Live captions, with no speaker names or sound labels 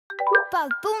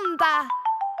Papumba.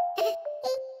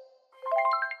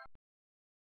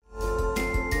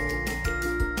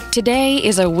 Today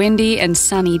is a windy and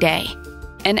sunny day,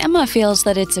 and Emma feels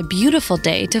that it's a beautiful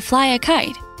day to fly a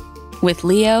kite with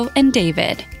Leo and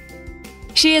David.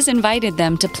 She has invited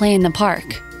them to play in the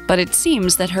park, but it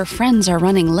seems that her friends are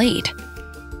running late.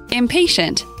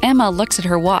 Impatient, Emma looks at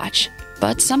her watch,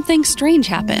 but something strange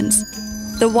happens.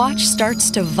 The watch starts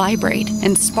to vibrate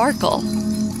and sparkle.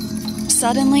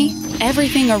 Suddenly,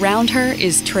 everything around her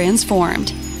is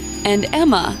transformed, and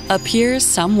Emma appears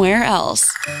somewhere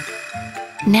else.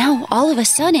 Now, all of a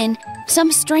sudden,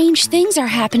 some strange things are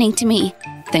happening to me,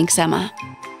 thinks Emma.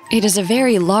 It is a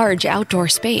very large outdoor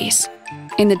space.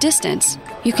 In the distance,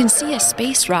 you can see a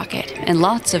space rocket and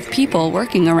lots of people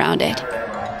working around it.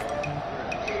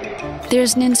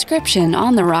 There's an inscription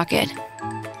on the rocket.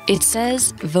 It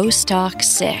says Vostok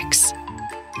 6.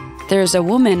 There's a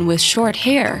woman with short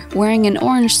hair wearing an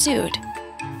orange suit.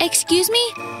 Excuse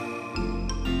me?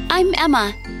 I'm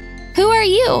Emma. Who are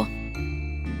you?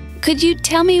 Could you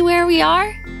tell me where we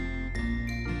are?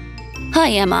 Hi,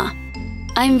 Emma.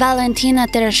 I'm Valentina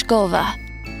Tereshkova,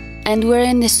 and we're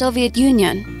in the Soviet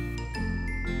Union.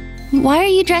 Why are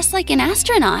you dressed like an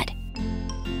astronaut?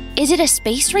 Is it a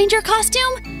space ranger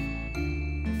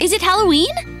costume? Is it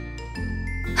Halloween?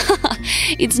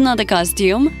 It's not a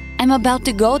costume. I'm about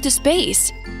to go to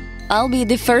space. I'll be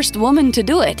the first woman to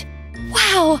do it.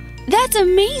 Wow, that's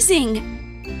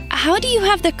amazing! How do you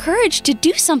have the courage to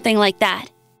do something like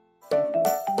that?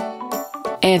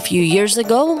 A few years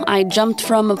ago, I jumped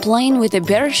from a plane with a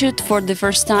parachute for the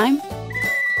first time.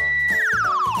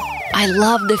 I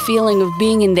love the feeling of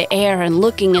being in the air and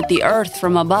looking at the earth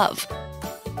from above.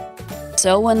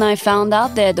 So when I found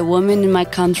out that a woman in my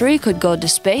country could go to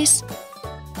space,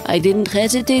 I didn't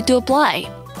hesitate to apply.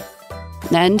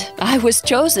 And I was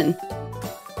chosen.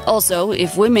 Also,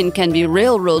 if women can be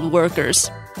railroad workers,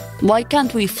 why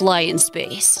can't we fly in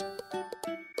space?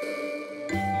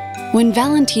 When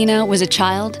Valentina was a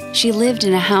child, she lived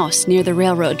in a house near the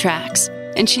railroad tracks,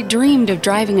 and she dreamed of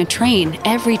driving a train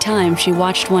every time she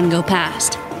watched one go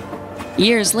past.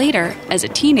 Years later, as a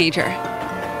teenager,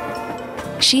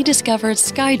 she discovered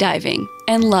skydiving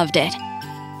and loved it.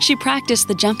 She practiced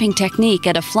the jumping technique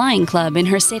at a flying club in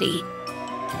her city.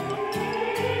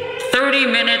 30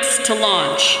 minutes to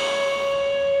launch.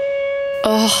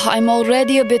 Oh, I'm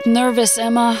already a bit nervous,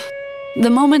 Emma. The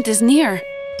moment is near.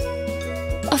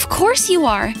 Of course you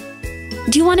are.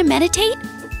 Do you want to meditate?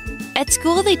 At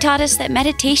school, they taught us that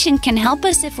meditation can help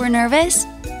us if we're nervous.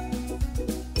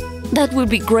 That would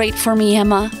be great for me,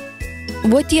 Emma.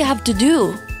 What do you have to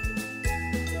do?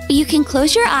 You can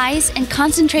close your eyes and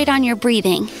concentrate on your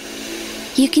breathing.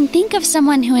 You can think of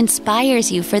someone who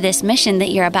inspires you for this mission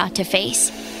that you're about to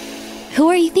face. Who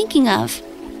are you thinking of?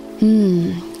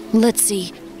 Let's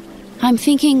see. I'm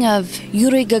thinking of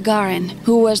Yuri Gagarin,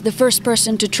 who was the first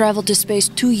person to travel to space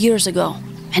 2 years ago.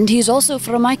 And he's also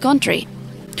from my country.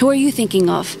 Who are you thinking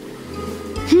of?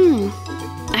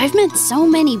 I've met so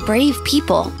many brave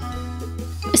people.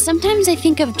 Sometimes I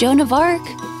think of Joan of Arc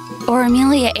or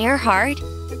Amelia Earhart.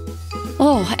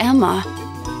 Oh, Emma.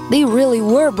 They really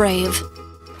were brave.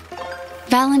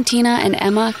 Valentina and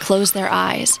Emma close their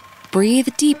eyes, breathe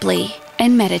deeply,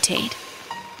 and meditate.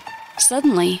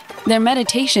 Suddenly, their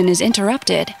meditation is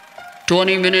interrupted.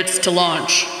 20 minutes to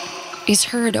launch. Is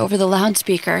heard over the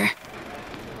loudspeaker.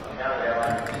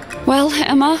 Well,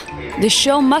 Emma, the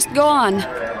show must go on.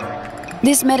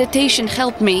 This meditation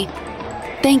helped me.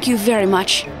 Thank you very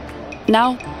much.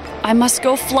 Now, I must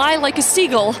go fly like a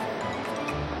seagull.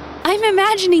 I'm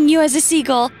imagining you as a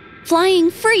seagull, flying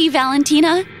free,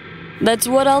 Valentina. That's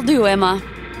what I'll do, Emma.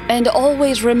 And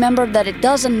always remember that it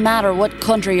doesn't matter what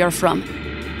country you're from.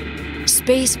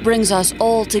 Space brings us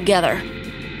all together.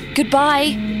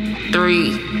 Goodbye.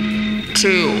 3,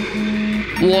 2,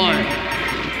 1.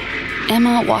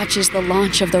 Emma watches the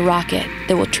launch of the rocket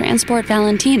that will transport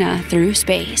Valentina through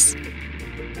space.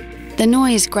 The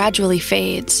noise gradually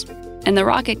fades, and the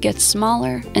rocket gets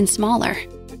smaller and smaller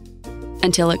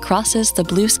until it crosses the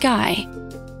blue sky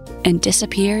and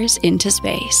disappears into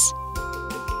space.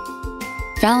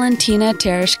 Valentina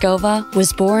Tereshkova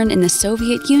was born in the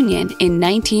Soviet Union in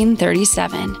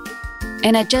 1937,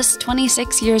 and at just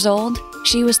 26 years old,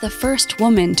 she was the first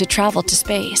woman to travel to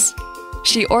space.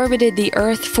 She orbited the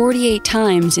Earth 48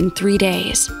 times in 3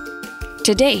 days.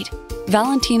 To date,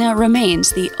 Valentina remains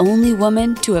the only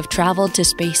woman to have traveled to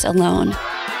space alone.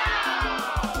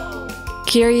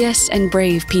 Curious and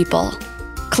brave people,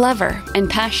 clever and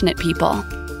passionate people.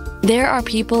 There are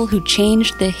people who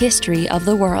changed the history of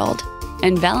the world,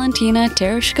 and Valentina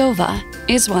Tereshkova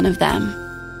is one of them.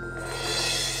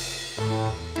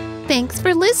 Thanks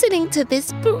for listening to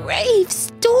this brave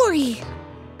story.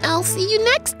 I'll see you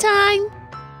next time.